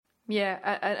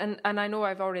Yeah, and I know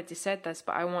I've already said this,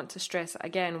 but I want to stress it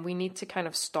again. We need to kind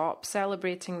of stop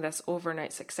celebrating this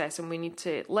overnight success, and we need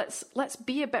to let's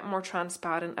be a bit more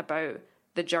transparent about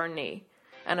the journey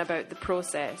and about the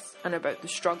process and about the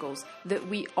struggles that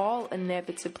we all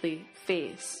inevitably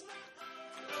face.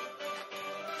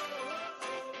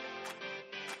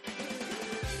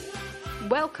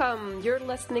 Welcome. You're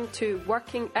listening to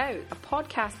Working Out, a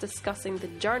podcast discussing the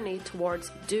journey towards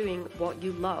doing what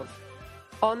you love.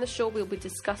 On the show, we'll be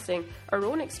discussing our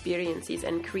own experiences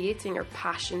in creating our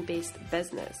passion-based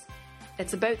business.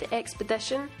 It's about the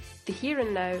expedition, the here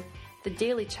and now, the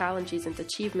daily challenges and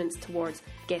achievements towards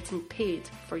getting paid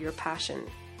for your passion.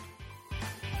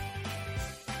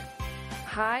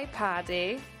 Hi,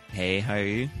 Paddy. Hey, how are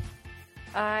you?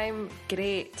 I'm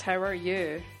great. How are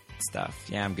you? Stuff.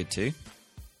 Yeah, I'm good too.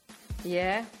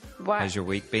 Yeah? What? How's your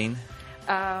week been?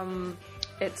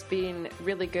 It's been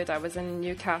really good. I was in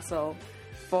Newcastle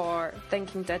for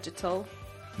Thinking Digital,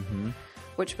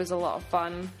 which was a lot of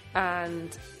fun,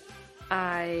 and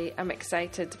I am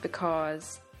excited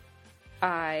because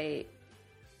I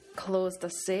closed a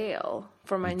sale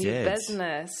for my new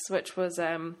business, which was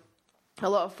a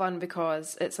lot of fun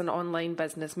because it's an online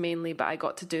business mainly, but I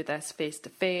got to do this face to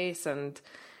face, and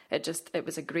it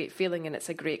was a great feeling, and it's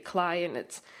a great client.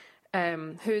 It's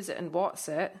Who's It and What's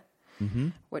It,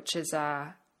 which is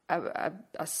a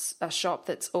shop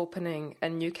that's opening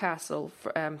in Newcastle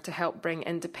for, to help bring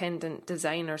independent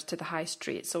designers to the high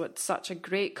street. So it's such a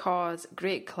great cause,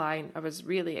 great client. I was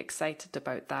really excited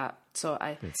about that. So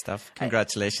Good stuff.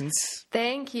 Congratulations.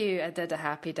 Thank you. I did a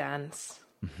happy dance.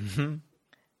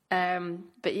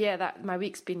 But yeah, my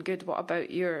week's been good. What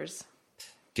about yours?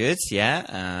 Good,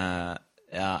 yeah.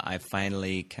 I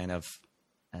finally kind of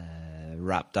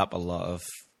wrapped up a lot of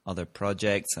other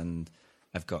projects, and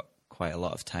I've got quite a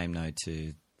lot of time now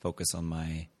to focus on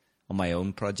my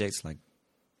own projects, like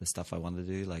the stuff I want to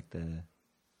do, like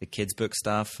the kids book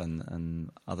stuff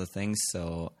and other things.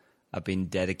 So I've been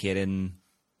dedicating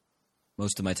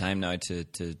most of my time now to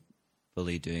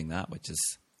fully doing that, which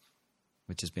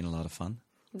has been a lot of fun.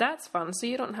 That's fun. So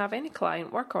you don't have any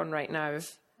client work on right now?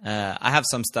 I have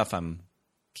some stuff I'm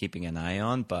keeping an eye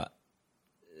on, but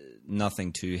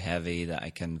nothing too heavy that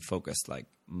I can focus like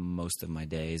most of my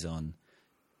days on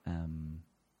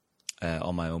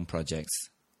my own projects.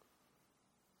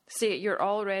 See, you're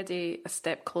already a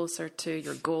step closer to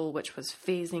your goal, which was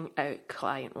phasing out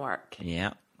client work.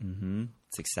 Yeah,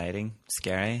 it's exciting,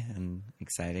 scary and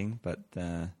exciting, but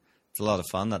it's a lot of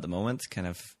fun at the moment, kind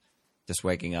of just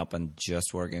waking up and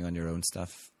just working on your own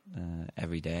stuff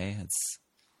every day.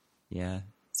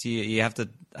 So you have to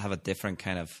have a different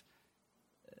kind of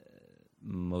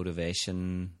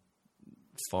motivation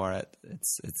for it.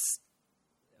 It's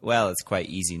quite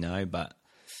easy now, but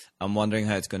I'm wondering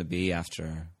how it's going to be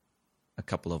after a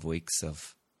couple of weeks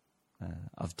of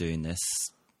doing this,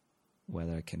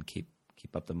 whether I can keep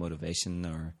up the motivation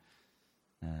or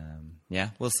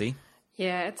we'll see.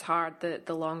 Yeah, it's hard.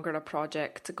 The longer a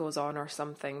project goes on or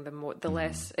something, the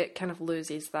less it kind of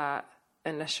loses that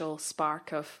initial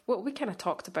spark of, well, we kind of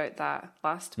talked about that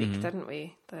last week, didn't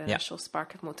we? The initial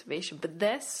spark of motivation. But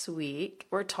this week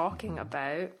we're talking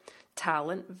about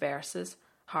talent versus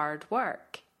hard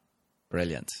work.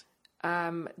 Brilliant.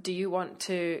 Do you want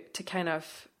to kind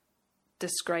of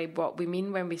describe what we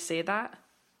mean when we say that?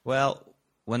 Well,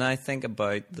 when I think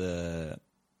about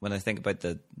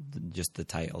just the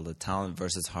title, the talent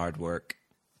versus hard work,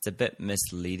 it's a bit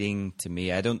misleading to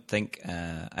me. I don't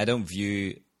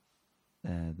view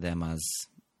them as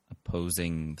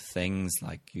opposing things.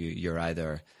 Like you're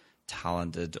either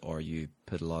talented or you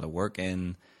put a lot of work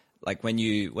in. Like when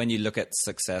you look at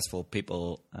successful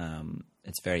people,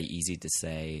 it's very easy to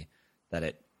say that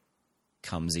it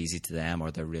comes easy to them,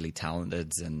 or they're really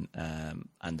talented, and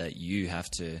that you have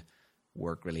to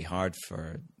work really hard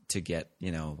to get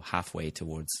halfway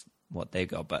towards what they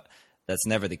got. But that's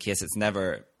never the case. It's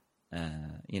never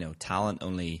talent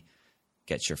only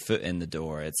gets your foot in the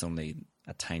door. It's only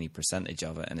a tiny percentage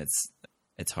of it, and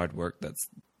it's hard work that's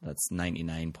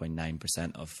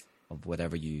 99.9% of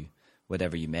whatever you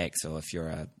make. So if you're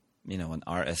an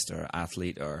artist or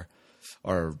athlete or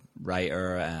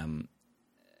writer,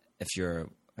 if you're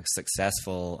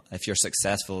successful,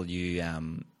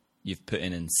 you've put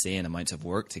in insane amounts of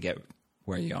work to get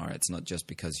where you are. It's not just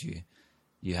because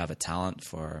you have a talent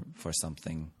for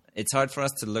something. It's hard for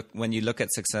us to look, when you look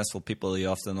at successful people, you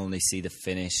often only see the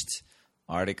finished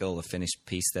article, the finished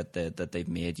piece that they've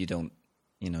made. You don't,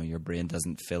 your brain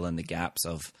doesn't fill in the gaps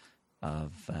of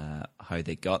how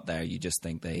they got there. You just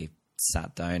think they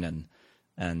sat down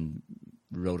and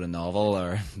wrote a novel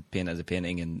or painted a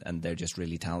painting, and they're just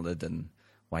really talented and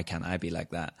why can't I be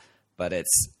like that? But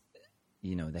it's,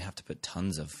 they have to put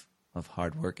tons of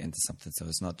hard work into something. So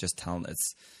it's not just talent.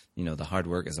 It's, the hard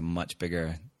work is a much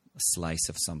bigger slice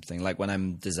of something. Like when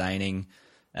I'm designing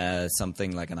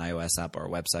something like an iOS app or a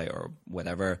website or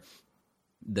whatever,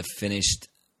 the finished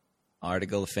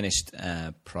article, finished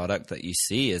product that you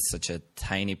see is such a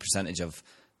tiny percentage of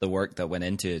the work that went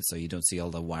into it. So you don't see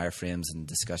all the wireframes and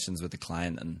discussions with the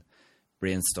client and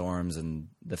brainstorms and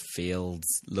the failed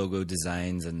logo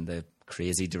designs and the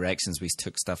crazy directions we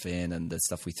took stuff in and the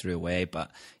stuff we threw away.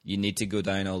 But you need to go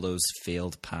down all those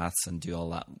failed paths and do all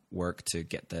that work to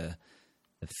get the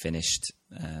finished,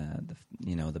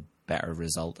 the better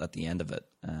result at the end of it.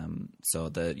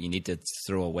 So you need to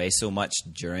throw away so much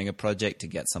during a project to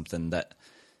get something that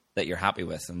you're happy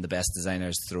with. And the best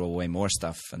designers throw away more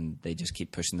stuff, and they just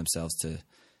keep pushing themselves to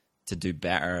do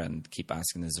better and keep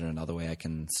asking, is there another way I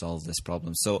can solve this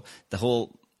problem? So the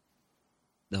whole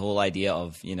idea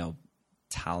of,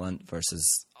 talent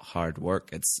versus hard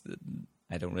work,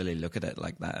 I don't really look at it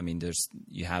like that. I mean,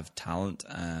 you have talent,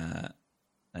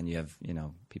 and you have,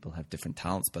 people have different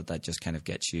talents, but that just kind of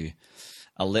gets you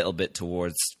a little bit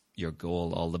towards your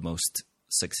goal. All the most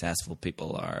successful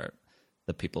people are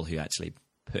the people who actually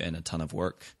put in a ton of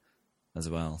work as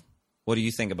well. What do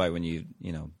you think about when you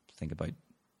think about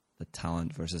the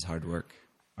talent versus hard work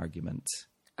argument?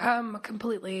 I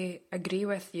completely agree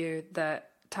with you that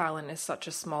talent is such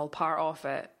a small part of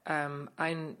it. There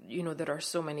are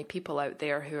so many people out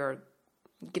there who are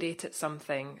great at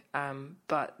something,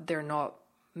 but they're not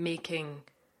making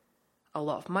a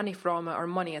lot of money from it or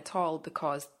money at all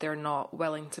because they're not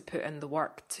willing to put in the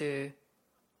work to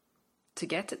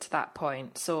get it to that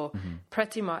point. So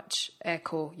pretty much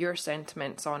echo your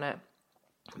sentiments on it.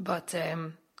 But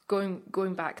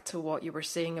going back to what you were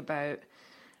saying about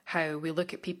how we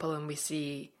look at people and we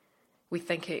see the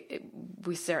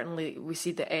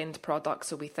end product,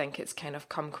 so we think it's kind of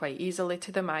come quite easily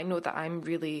to them. I know that I'm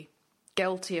really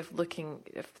guilty of looking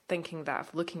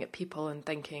at people and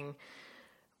thinking,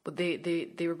 but they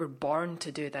were born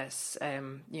to do this.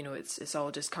 It's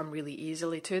all just come really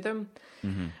easily to them,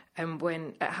 and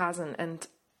when it hasn't. And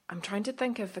I'm trying to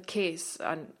think of a case,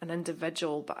 an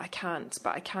individual, but I can't.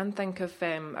 But I can think of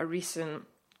a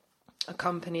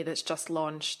company that's just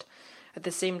launched at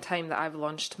the same time that I've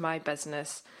launched my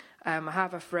business. I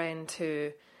have a friend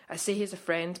who, I say he's a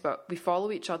friend, but we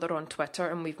follow each other on Twitter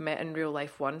and we've met in real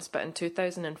life once. But in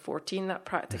 2014, that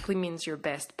practically means you're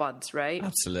best buds, right?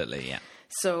 Absolutely, yeah.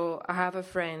 So I have a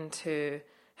friend who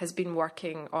has been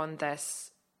working on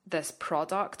this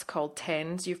product called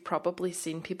Tens. You've probably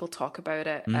seen people talk about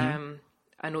it.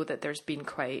 I know that there's been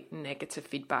quite negative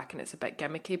feedback and it's a bit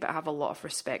gimmicky, but I have a lot of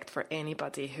respect for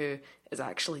anybody who is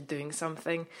actually doing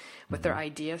something with their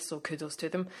idea, so kudos to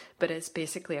them. But it's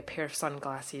basically a pair of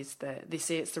sunglasses that they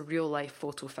say it's the real life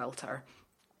photo filter.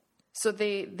 So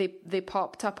they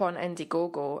popped up on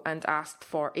Indiegogo and asked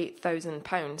for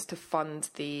 £8,000 to fund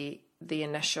the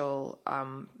initial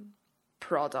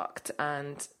product,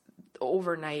 and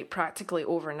practically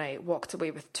overnight, walked away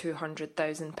with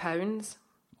 £200,000.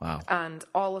 Wow. And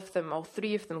all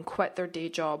three of them quit their day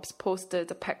jobs, posted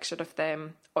a picture of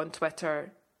them on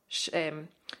Twitter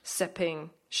sipping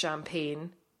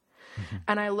champagne.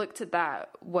 And I looked at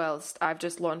that whilst I've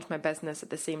just launched my business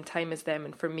at the same time as them.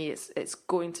 And for me, it's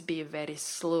going to be a very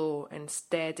slow and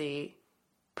steady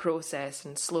process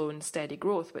and slow and steady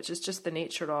growth, which is just the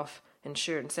nature of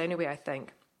insurance anyway, I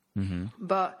think.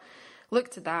 But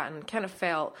looked at that and kind of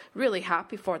felt really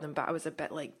happy for them, but I was a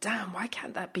bit like, damn, why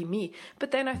can't that be me?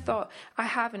 But then I thought, I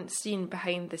haven't seen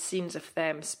behind the scenes of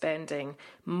them spending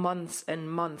months and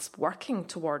months working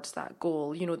towards that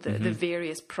goal, the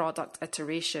various product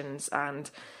iterations.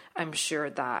 And I'm sure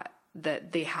that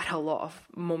they had a lot of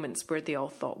moments where they all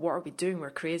thought, what are we doing? We're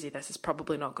crazy. This is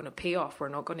probably not going to pay off. We're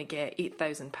not going to get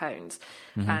 £8,000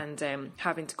 and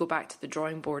having to go back to the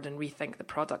drawing board and rethink the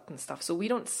product and stuff. So we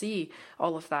don't see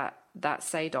all of that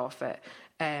side of it.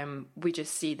 We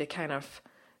just see the kind of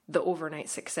the overnight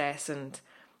success and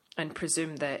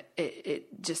presume that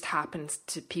it just happens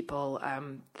to people,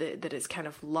 that it's kind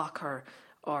of luck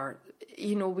or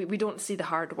we don't see the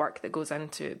hard work that goes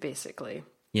into it, basically.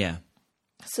 Yeah.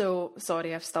 So,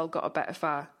 sorry, I've still got a bit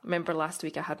of remember last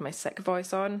week I had my sick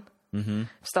voice on? I've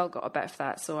still got a bit of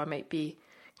that, so I might be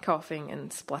coughing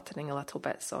and spluttering a little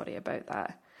bit. Sorry about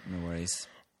that. No worries.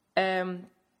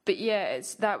 But yeah,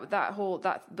 it's that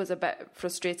was a bit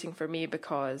frustrating for me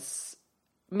because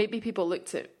maybe people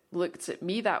looked at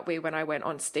me that way when I went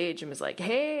on stage and was like,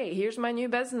 hey, here's my new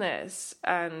business,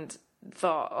 and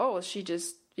thought, oh, she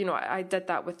just, I did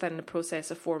that within the process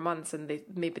of 4 months, and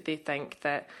they think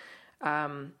that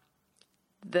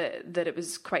that it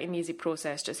was quite an easy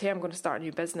process. Just, hey, I'm going to start a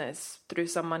new business, threw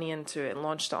some money into it and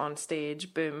launched it on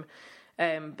stage, boom.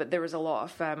 But there was a lot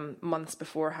of months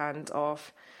beforehand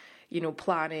of,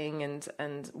 planning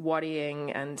and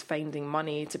worrying and finding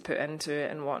money to put into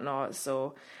it and whatnot.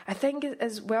 So I think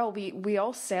as well, we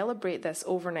all celebrate this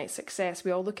overnight success.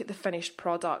 We all look at the finished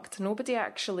product. Nobody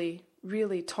actually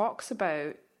really talks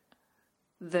about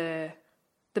the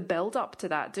build up to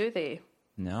that, do they?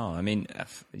 No, I mean,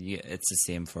 it's the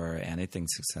same for anything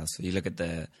successful. You look at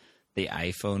the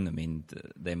iPhone. I mean,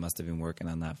 they must have been working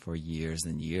on that for years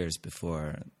and years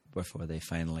before they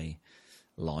finally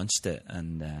launched it,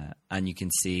 and you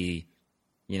can see,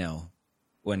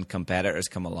 when competitors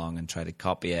come along and try to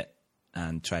copy it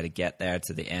and try to get there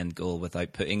to the end goal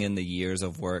without putting in the years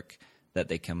of work, that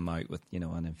they come out with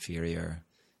an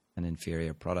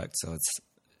inferior product. So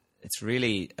it's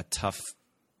really a tough.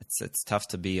 It's tough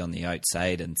to be on the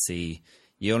outside and see.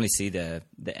 You only see the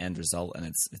end result, and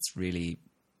it's really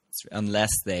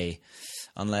unless the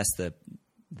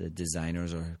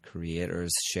designers or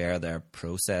creators share their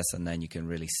process, and then you can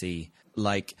really see,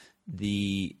 like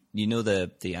the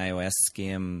iOS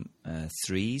game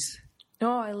Threes.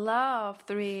 Oh, I love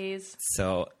Threes.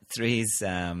 So Threes.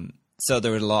 So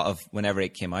there were a lot of, whenever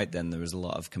it came out, then there was a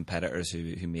lot of competitors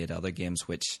who made other games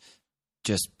which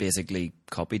just basically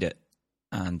copied it.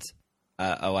 And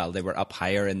they were up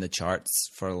higher in the charts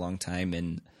for a long time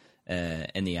in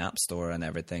the App Store and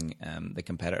everything. The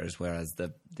competitors, whereas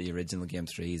the original game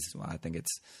Threes, I think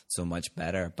it's so much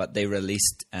better. But they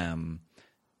released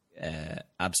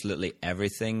absolutely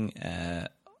everything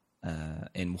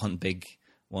in one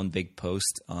big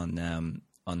post on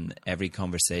every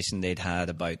conversation they'd had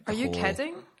about. Are you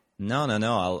kidding?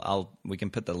 No. We can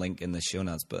put the link in the show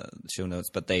notes.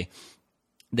 But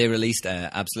they released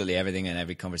absolutely everything and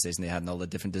every conversation they had and all the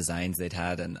different designs they'd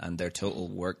had and their total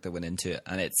work that went into it.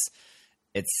 And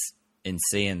it's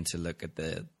insane to look at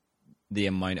the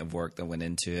amount of work that went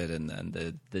into it and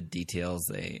the details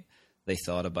they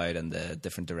thought about and the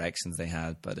different directions they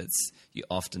had. But you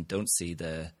often don't see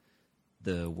the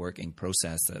working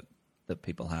process that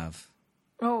people have.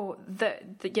 Oh,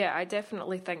 yeah, I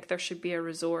definitely think there should be a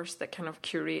resource that kind of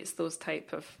curates those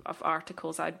type of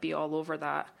articles. I'd be all over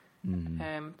that. Mm-hmm.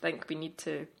 I think we need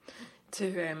to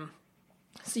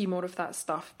see more of that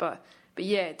stuff, but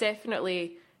yeah,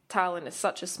 definitely talent is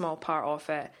such a small part of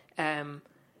it.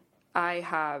 I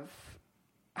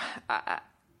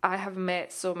have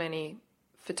met so many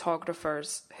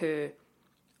photographers who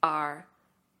are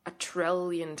 1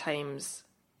 trillion times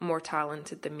more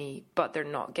talented than me, but they're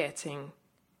not getting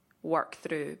work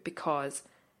through because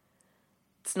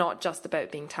it's not just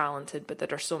about being talented, but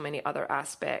there are so many other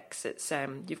aspects. It's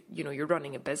you're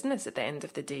running a business at the end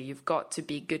of the day. You've got to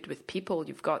be good with people.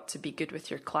 You've got to be good with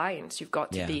your clients. You've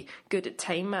got to be good at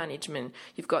time management.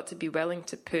 You've got to be willing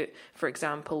to put, for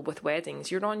example, with weddings,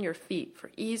 you're on your feet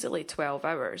for easily 12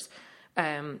 hours.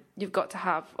 You've got to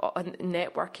have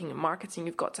networking and marketing.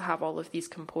 You've got to have all of these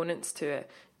components to it.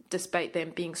 Despite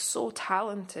them being so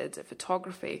talented at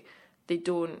photography, they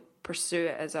don't pursue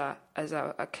it as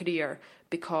a career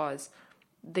because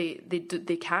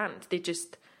they can't. They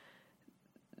just,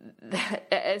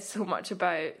 it is so much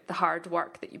about the hard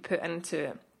work that you put into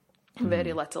it,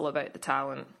 very little about the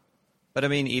talent. But I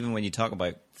mean, even when you talk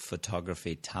about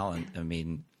photography talent, I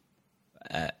mean,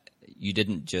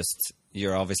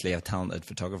 you're obviously a talented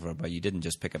photographer, but you didn't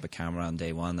just pick up a camera on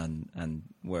day one and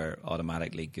were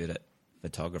automatically good at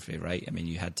photography, right? I mean,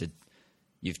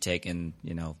 you've taken,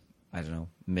 I don't know,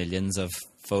 millions of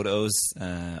photos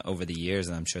over the years,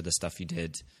 and I'm sure the stuff you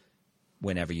did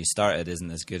whenever you started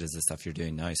isn't as good as the stuff you're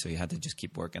doing now. So you had to just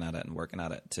keep working at it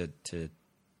to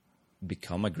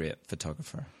become a great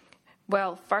photographer.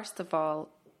 Well, first of all,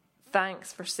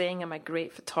 thanks for saying I'm a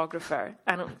great photographer.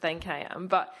 I don't think I am.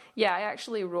 But yeah, I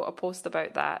actually wrote a post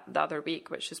about that the other week,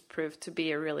 which has proved to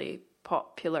be a really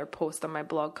popular post on my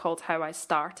blog called How I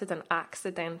Started an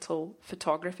Accidental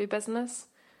Photography Business.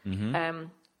 Mm-hmm.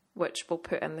 Which we'll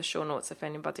put in the show notes if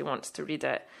anybody wants to read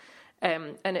it.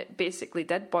 And it basically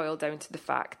did boil down to the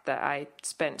fact that I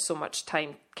spent so much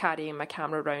time carrying my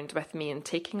camera around with me and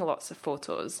taking lots of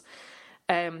photos.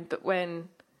 But when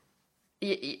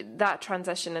that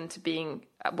transition into being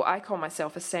what I call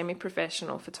myself a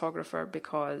semi-professional photographer,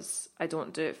 because I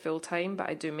don't do it full-time, but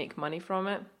I do make money from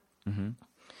it. Mm-hmm.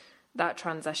 That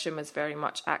transition was very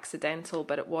much accidental,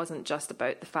 but it wasn't just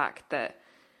about the fact that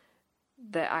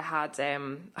I had,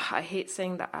 I hate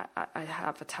saying that I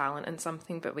have a talent in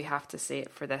something, but we have to say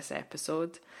it for this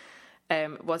episode.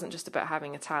 It wasn't just about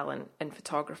having a talent in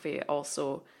photography. It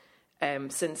also,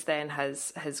 since then,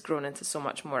 has grown into so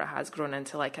much more. It has grown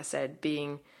into, like I said,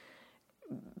 being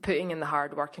putting in the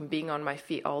hard work and being on my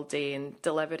feet all day and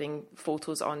delivering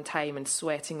photos on time and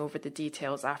sweating over the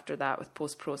details after that with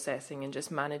post-processing and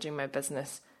just managing my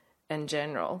business in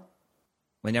general.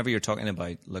 Whenever you're talking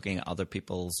about looking at other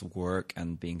people's work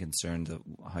and being concerned of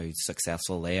how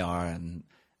successful they are and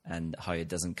how it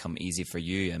doesn't come easy for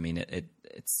you, I mean,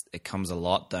 it comes a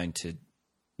lot down to,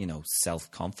 you know,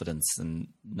 self-confidence and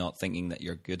not thinking that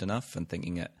you're good enough and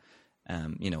thinking that,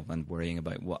 you know, and worrying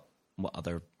about what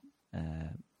other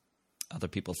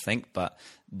people think. But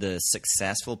the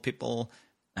successful people,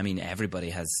 I mean,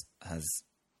 everybody has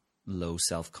low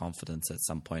self-confidence at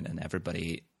some point, and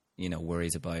everybody, you know,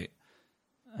 worries about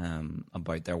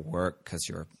their work because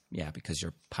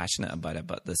you're passionate about it.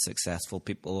 But the successful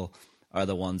people are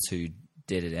the ones who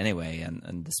did it anyway,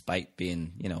 and despite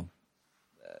being, you know,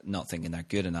 not thinking they're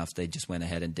good enough, they just went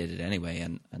ahead and did it anyway,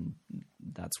 and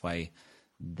that's why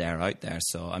they're out there.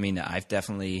 So I mean, I've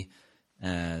definitely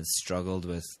struggled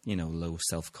with, you know, low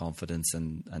self-confidence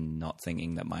and not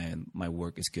thinking that my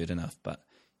work is good enough, but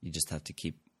you just have to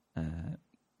keep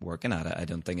working at it. I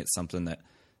don't think it's something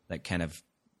that kind of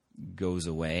goes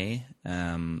away.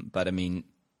 But I mean,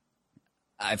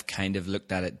 I've kind of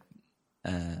looked at it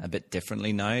a bit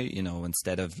differently now, you know,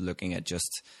 instead of looking at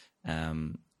just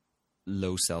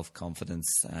low self-confidence,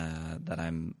 that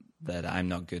I'm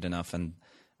not good enough and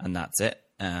that's it.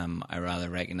 I rather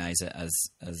recognize it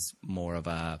as more of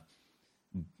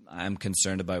I'm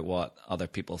concerned about what other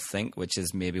people think, which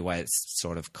is maybe why it's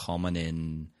sort of common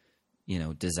in, you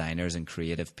know, designers and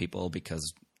creative people,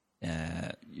 because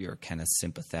you're kind of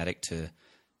sympathetic to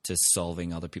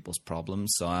solving other people's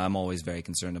problems. So I'm always very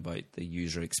concerned about the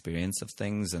user experience of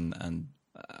things and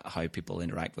how people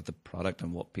interact with the product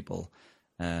and what people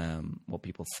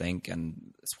think.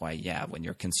 And that's why, when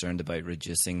you're concerned about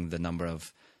reducing the number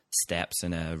of steps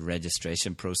in a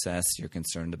registration process, you're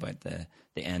concerned about the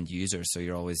end user. So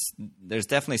there's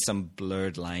definitely some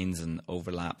blurred lines and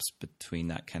overlaps between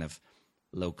that kind of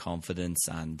low confidence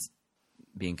and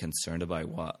being concerned about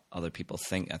what other people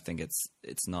think. I think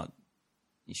it's not,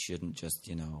 you shouldn't just,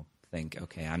 you know, think,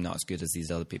 okay, I'm not as good as these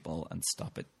other people and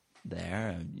stop it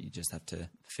there. You just have to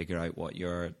figure out what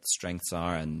your strengths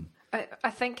are. And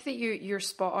I think that you're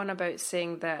spot on about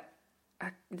saying that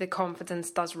the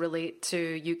confidence does relate to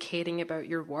you caring about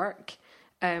your work,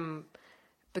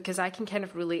 because I can kind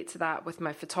of relate to that with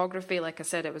my photography. Like I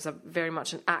said, it was very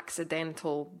much an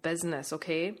accidental business,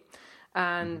 okay?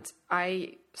 And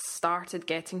I started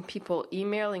getting people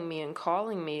emailing me and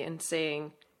calling me and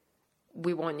saying,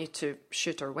 we want you to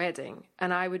shoot our wedding.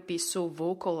 And I would be so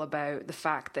vocal about the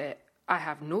fact that I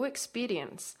have no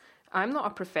experience. I'm not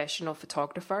a professional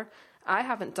photographer. I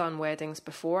haven't done weddings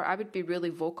before. I would be really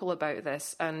vocal about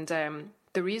this. And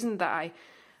the reason that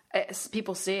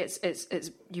people say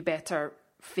it's you better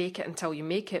fake it until you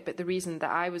make it. But the reason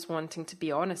that I was wanting to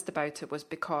be honest about it was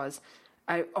because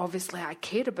I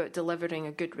cared about delivering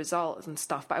a good result and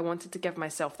stuff, but I wanted to give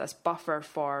myself this buffer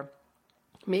for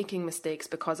making mistakes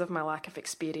because of my lack of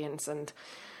experience. And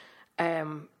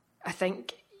I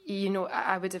think, you know,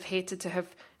 I would have hated to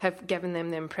have given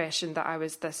them the impression that I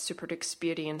was this super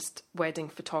experienced wedding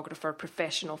photographer,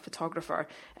 professional photographer,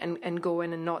 and go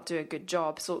in and not do a good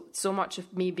job. So much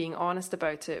of me being honest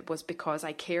about it was because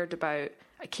I cared about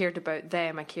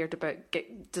them. I cared about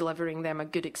delivering them a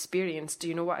good experience. Do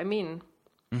you know what I mean?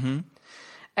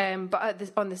 Mm-hmm.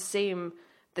 But on the same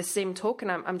token,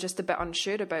 I'm just a bit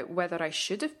unsure about whether I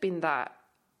should have been that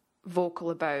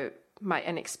vocal about my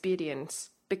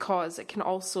inexperience, because it can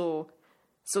also...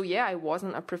 So yeah, I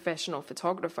wasn't a professional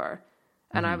photographer,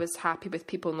 and I was happy with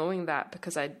people knowing that,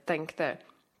 because I think that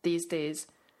these days,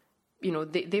 you know,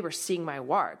 they were seeing my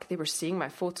work, they were seeing my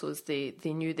photos, they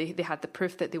knew they had the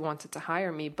proof that they wanted to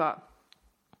hire me. But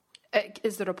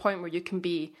is there a point where you can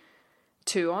be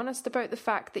too honest about the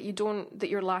fact that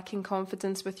you're lacking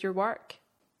confidence with your work?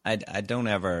 I don't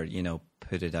ever, you know,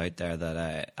 put it out there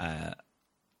that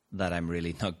that I'm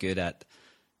really not good at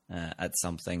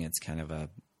something. It's kind of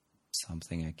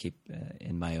something I keep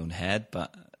in my own head,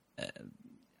 but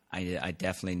I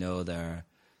definitely know there.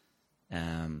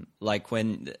 Like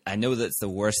when I know that's the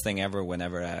worst thing ever.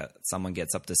 Whenever someone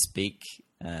gets up to speak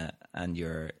and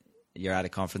you're at a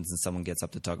conference and someone gets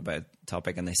up to talk about a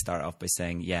topic and they start off by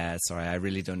saying, "Yeah, sorry, I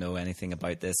really don't know anything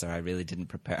about this," or "I really didn't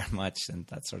prepare much," and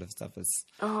that sort of stuff is.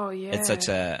 Oh yeah, it's such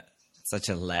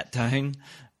a letdown.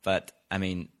 But I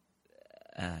mean,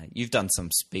 you've done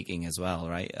some speaking as well,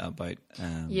 right? About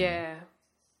yeah,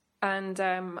 and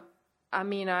I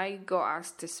mean, I got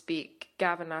asked to speak.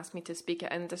 Gavin asked me to speak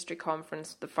at industry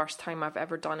conference the first time I've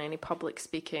ever done any public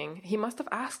speaking. He must have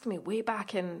asked me way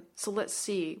back in, so let's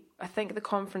see, I think the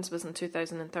conference was in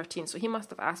 2013, so he must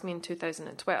have asked me in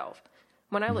 2012.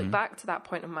 When I look back to that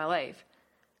point in my life,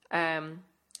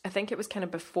 I think it was kind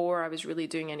of before I was really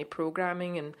doing any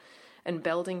programming and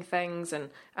building things, and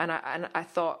I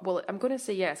thought, well, I'm going to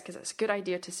say yes because it's a good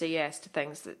idea to say yes to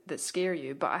things that scare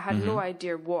you, but I had no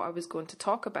idea what I was going to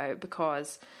talk about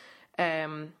because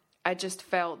I just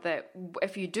felt that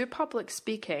if you do public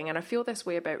speaking, and I feel this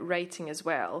way about writing as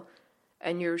well,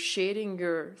 and you're sharing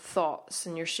your thoughts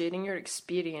and you're sharing your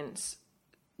experience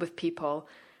with people,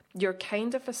 you're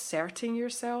kind of asserting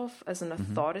yourself as an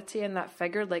authority in that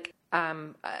figure. Like,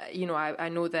 you know, I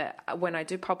know that when I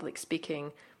do public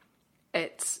speaking,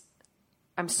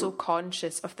 I'm so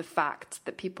conscious of the fact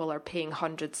that people are paying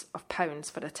hundreds of pounds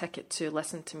for a ticket to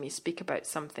listen to me speak about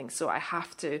something. So I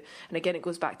have to, and again, it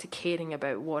goes back to caring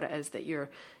about what it is that you're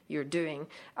doing.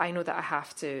 I know that I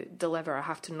have to deliver. I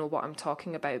have to know what I'm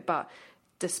talking about. But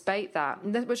despite that,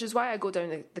 which is why I go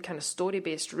down the kind of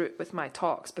story-based route with my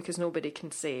talks, because nobody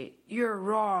can say, you're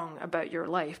wrong about your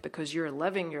life because you're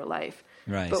living your life.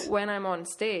 Right. But when I'm on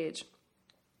stage,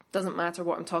 doesn't matter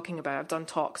what I'm talking about. I've done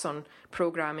talks on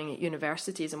programming at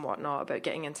universities and whatnot about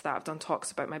getting into that. I've done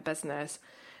talks about my business.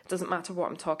 It doesn't matter what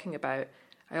I'm talking about.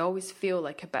 I always feel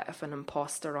like a bit of an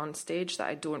imposter on stage, that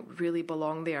I don't really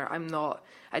belong there.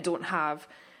 I don't have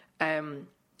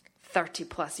 30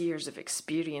 plus years of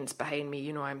experience behind me.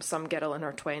 You know, I'm some girl in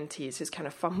her 20s who's kind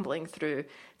of fumbling through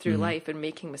life and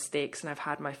making mistakes, and I've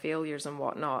had my failures and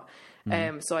whatnot.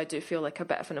 So I do feel like a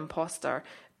bit of an imposter.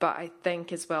 But I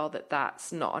think as well that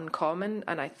that's not uncommon,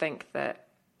 and I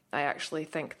actually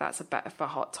think that's a bit of a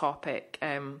hot topic,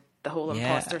 the whole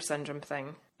imposter syndrome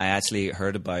thing. I actually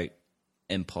heard about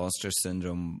imposter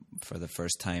syndrome for the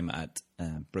first time at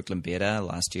Brooklyn Beta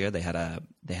last year. They had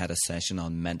a session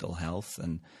on mental health,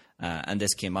 and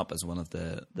this came up as one of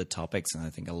the topics. And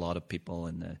I think a lot of people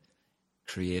in the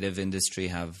creative industry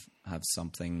have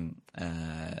something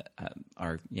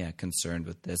are concerned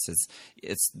with this.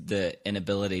 It's the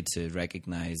inability to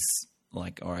recognize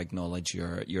or acknowledge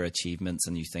your achievements,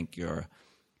 and you think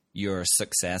your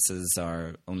successes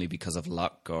are only because of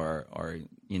luck, or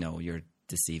you know, you're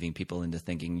deceiving people into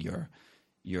thinking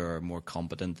you're more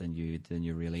competent than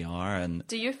you really are. And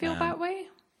do you feel that way?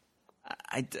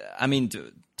 I mean,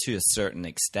 to a certain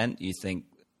extent,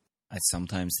 I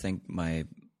sometimes think my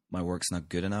work's not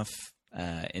good enough.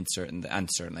 And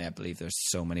certainly I believe there's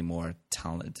so many more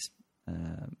talented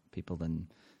people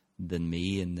than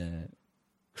me in the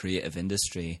creative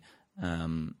industry.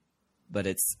 But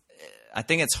I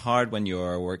think it's hard when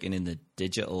you're working in the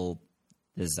digital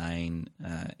design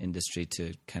industry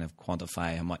to kind of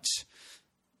quantify how much,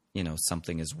 you know,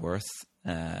 something is worth.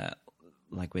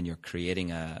 Like when you're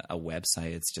creating a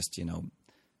website, it's just, you know,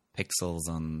 pixels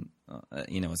on,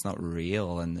 you know, it's not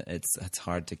real, and it's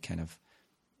hard to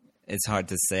it's hard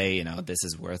to say, you know, this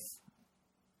is worth,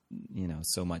 you know,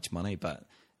 so much money. But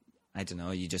I don't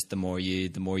know, the more you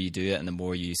do it, and the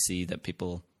more you see that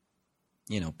people,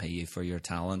 you know, pay you for your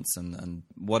talents. And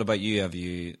what about you? Have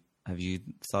you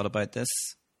thought about this?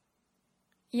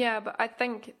 Yeah, but I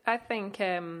think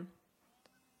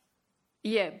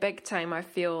big time. I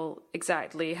feel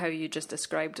exactly how you just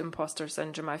described imposter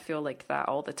syndrome. I feel like that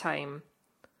all the time.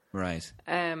 Right.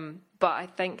 But I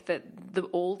think that the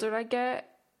older I get,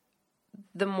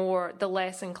 the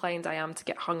less inclined I am to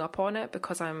get hung up on it,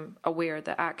 because I'm aware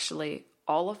that actually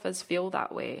all of us feel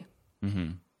that way.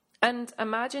 Mm-hmm. And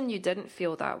imagine you didn't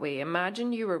feel that way.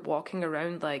 Imagine you were walking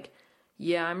around like,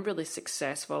 yeah, I'm really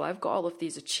successful. I've got all of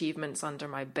these achievements under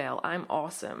my belt. I'm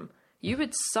awesome. You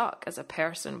would suck as a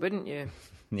person, wouldn't you?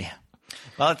 Yeah.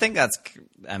 Well, I think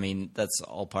that's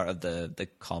all part of the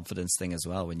confidence thing as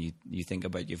well. When you think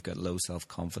about, you've got low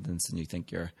self-confidence and you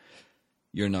think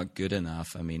you're not good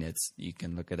enough. I mean, you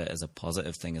can look at it as a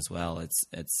positive thing as well.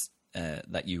 It's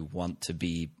that you want to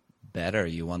be better.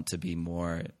 You want to be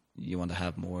more. You want to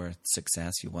have more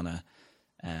success. You want to.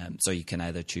 So you can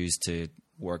either choose to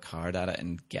work hard at it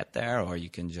and get there, or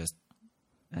you can just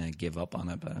give up on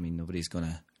it. But I mean, nobody's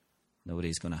gonna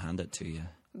hand it to you.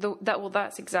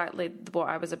 That's exactly what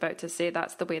I was about to say.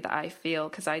 That's the way that I feel,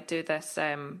 because I do this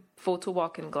photo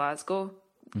walk in Glasgow,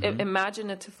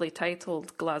 imaginatively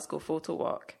titled Glasgow Photo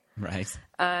Walk. Right.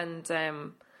 And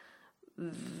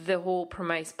the whole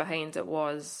premise behind it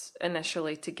was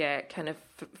initially to get kind of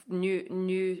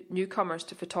newcomers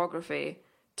to photography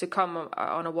to come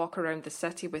on a walk around the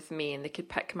city with me, and they could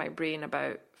pick my brain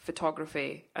about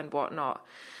photography and whatnot.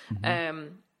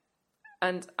 Mm-hmm.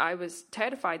 And I was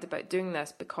terrified about doing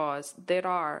this because there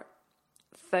are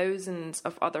thousands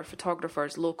of other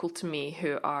photographers local to me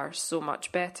who are so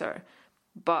much better.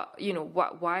 But, you know,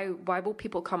 why will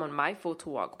people come on my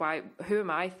photo walk? Who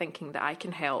am I thinking that I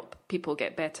can help people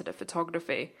get better at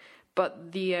photography? But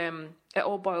it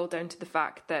all boiled down to the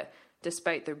fact that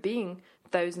despite there being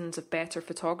thousands of better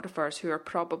photographers who are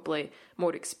probably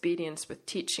more experienced with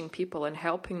teaching people and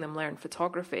helping them learn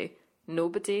photography,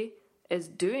 nobody is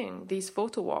doing these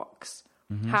photo walks.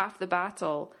 Half the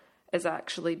battle is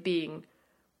actually being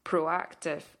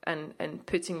proactive and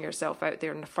putting yourself out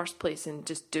there in the first place and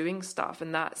just doing stuff.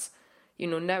 And that's, you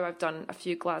know, now I've done a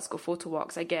few Glasgow photo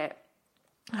walks. I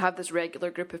have this regular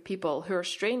group of people who are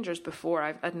strangers before.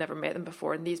 I'd never met them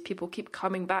before, and these people keep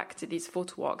coming back to these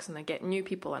photo walks, and I get new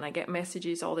people, and I get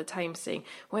messages all the time saying,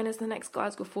 when is the next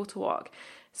Glasgow photo walk?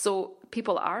 So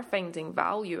people are finding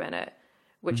value in it,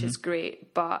 which is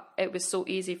great. But it was so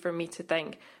easy for me to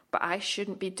think, but I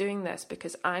shouldn't be doing this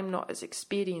because I'm not as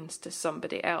experienced as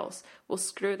somebody else. Well,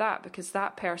 screw that, because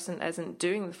that person isn't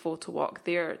doing the photo walk.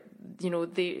 I'm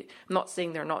not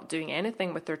saying they're not doing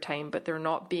anything with their time, but they're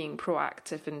not being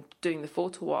proactive in doing the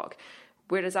photo walk,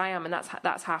 whereas I am, and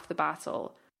that's half the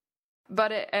battle.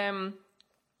 But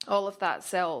all of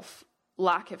that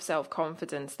lack of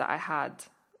self-confidence that I had,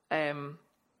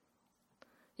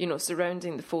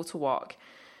 surrounding the photo walk,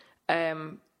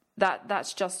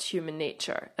 that's just human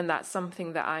nature, and that's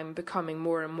something that I'm becoming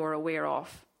more and more aware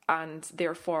of, and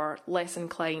therefore less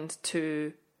inclined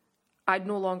to. I'd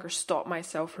no longer stop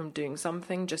myself from doing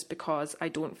something just because I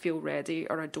don't feel ready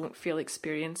or I don't feel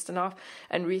experienced enough.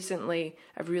 And recently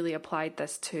I've really applied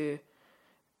this to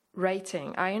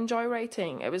writing. I enjoy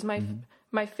writing. It was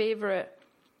my favourite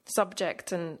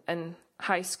subject in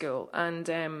high school,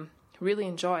 and really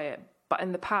enjoy it. But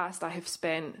in the past, I have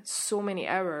spent so many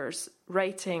hours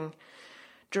writing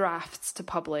drafts to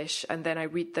publish, and then I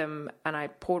read them and I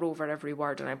pore over every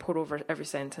word and I pore over every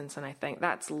sentence, and I think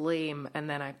that's lame, and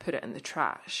then I put it in the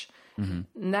trash.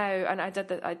 Now, and I did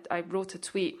that. I wrote a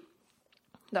tweet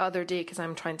the other day because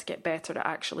I'm trying to get better at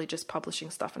actually just publishing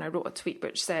stuff, and I wrote a tweet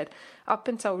which said, up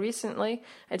until recently,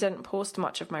 I didn't post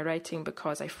much of my writing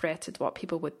because I fretted what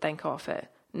people would think of it.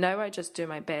 Now I just do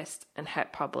my best and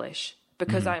hit publish.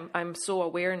 Because I'm so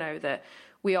aware now that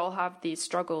we all have these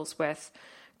struggles with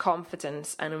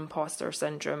confidence and imposter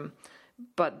syndrome,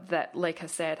 but that, like I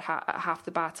said, half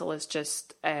the battle is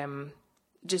just do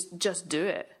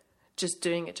it, just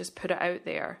doing it, just put it out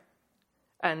there,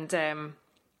 and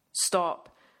stop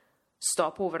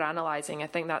overanalyzing. I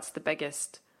think that's the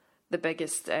biggest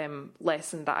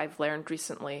lesson that I've learned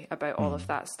recently about all of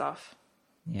that stuff.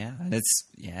 Yeah, and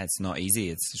it's not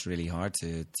easy. It's just really hard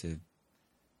to.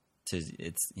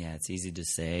 It's easy to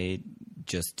say,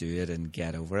 just do it and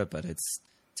get over it, but it's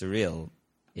a real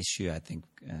issue. I think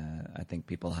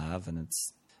people have, and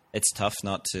it's tough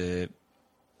not to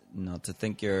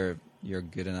think you're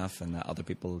good enough, and that other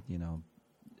people,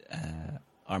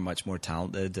 are much more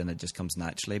talented, and it just comes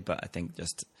naturally. But I think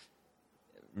just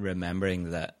remembering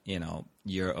that,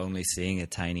 you're only seeing a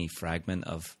tiny fragment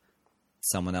of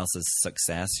someone else's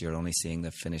success. You're only seeing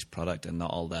the finished product and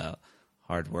not all the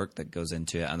hard work that goes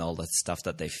into it, and all the stuff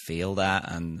that they failed at,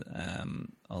 and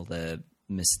all the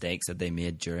mistakes that they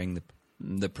made during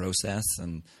the process.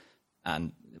 And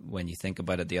when you think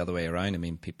about it the other way around, I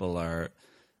mean, people are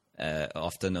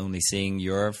often only seeing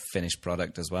your finished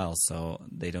product as well, so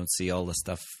they don't see all the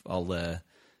stuff, all the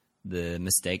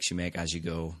mistakes you make as you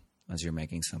go, as you're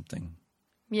making something.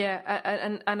 Yeah,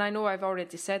 and I know I've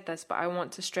already said this, but I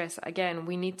want to stress it again.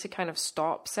 We need to kind of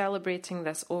stop celebrating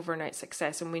this overnight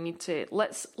success, and we need to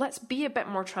let's be a bit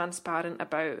more transparent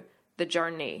about the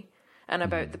journey and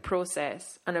about the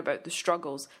process and about the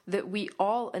struggles that we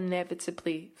all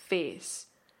inevitably face.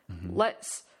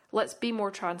 Let's be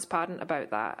more transparent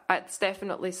about that. It's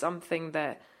definitely something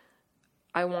that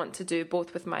I want to do,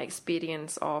 both with my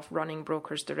experience of running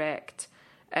Brokers Direct,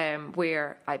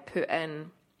 where I put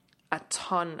in a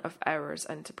ton of hours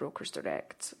into Brokers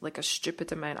Direct, like a stupid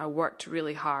amount. I worked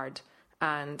really hard,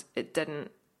 and it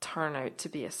didn't turn out to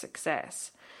be a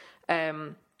success.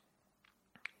 And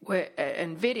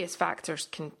various factors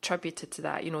contributed to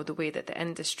that. The way that the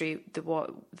industry, the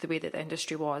way that the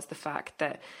industry was, the fact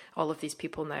that all of these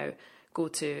people now go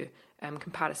to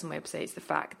comparison websites, the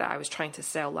fact that I was trying to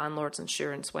sell landlord's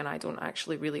insurance when I don't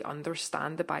actually really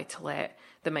understand the buy-to-let,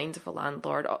 the mind of a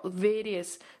landlord.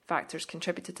 Various factors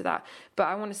contributed to that.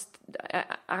 But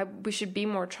we should be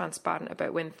more transparent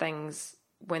about when things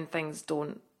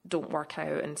don't work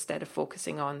out, instead of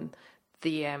focusing on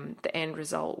the end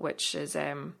result, which is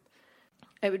it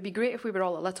would be great if we were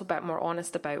all a little bit more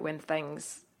honest about when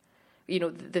things,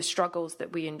 the struggles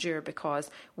that we endure, because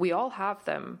we all have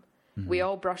them. We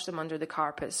all brush them under the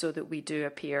carpet so that we do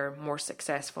appear more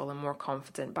successful and more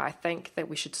confident. But I think that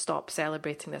we should stop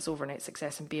celebrating this overnight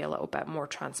success and be a little bit more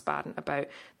transparent about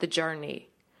the journey,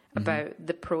 about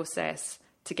the process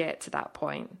to get to that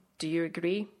point. Do you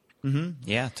agree?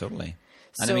 Yeah, totally.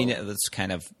 And So- I mean, that's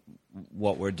kind of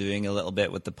what we're doing a little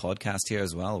bit with the podcast here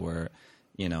as well. We're,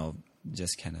 you know,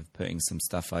 just kind of putting some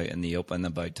stuff out in the open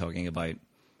about talking about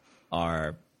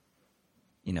our,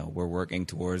 you know, we're working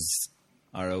towards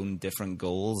our own different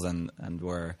goals, and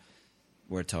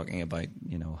we're talking about,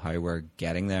 you know, how we're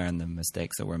getting there and the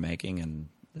mistakes that we're making and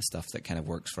the stuff that kind of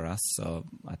works for us. So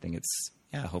I think it's,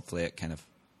 yeah, hopefully it kind of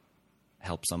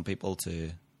helps some people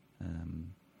to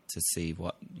see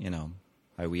what, you know,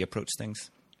 how we approach things.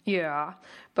 Yeah,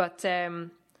 but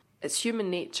it's human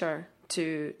nature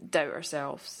to doubt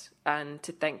ourselves and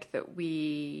to think that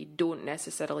we don't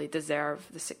necessarily deserve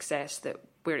the success that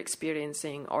we're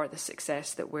experiencing or the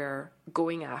success that we're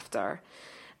going after.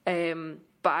 But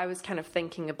I was kind of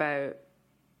thinking about,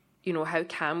 you know, how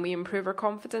can we improve our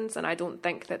confidence? And I don't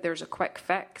think that there's a quick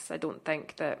fix. I don't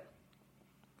think that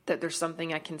there's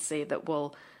something I can say that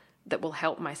will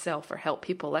help myself or help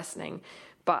people listening.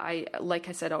 But like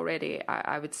I said already,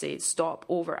 I would say stop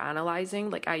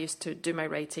over-analysing. Like I used to do my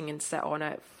writing and sit on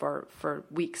it for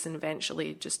weeks and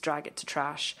eventually just drag it to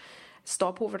trash.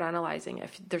 Stop over-analysing.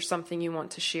 If there's something you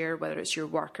want to share, whether it's your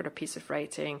work or a piece of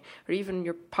writing or even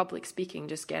your public speaking,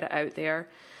 just get it out there.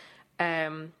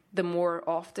 The more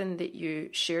often that you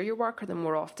share your work or the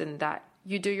more often that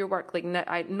you do your work, like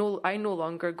I no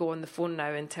longer go on the phone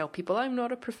now and tell people I'm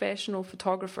not a professional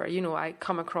photographer. You know, I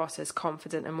come across as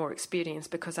confident and more experienced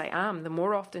because I am. The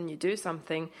more often you do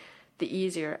something, the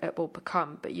easier it will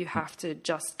become. But you have to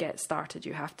just get started.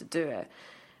 You have to do it.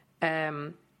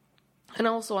 And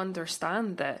also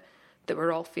understand that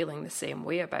we're all feeling the same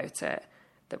way about it,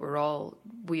 that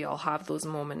we all have those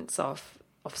moments of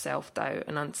self-doubt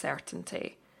and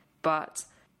uncertainty, but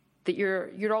that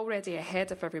you're already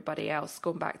ahead of everybody else.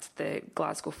 Going back to the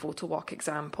Glasgow Photo Walk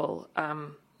example,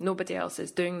 nobody else is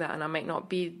doing that, and I might not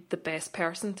be the best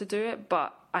person to do it,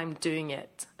 but I'm doing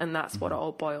it, and that's what it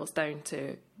all boils down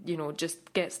to. You know,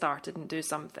 just get started and do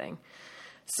something.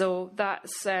 So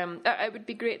that's it would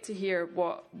be great to hear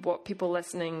what people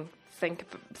listening think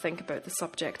about the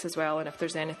subject as well, and if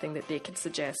there's anything that they could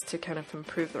suggest to kind of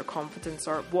improve their confidence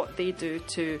or what they do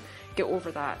to get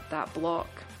over that block.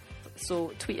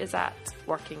 So tweet us at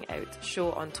Working Out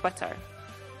Show on Twitter.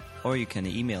 Or you can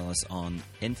email us on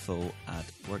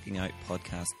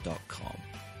info@workingoutpodcast.com.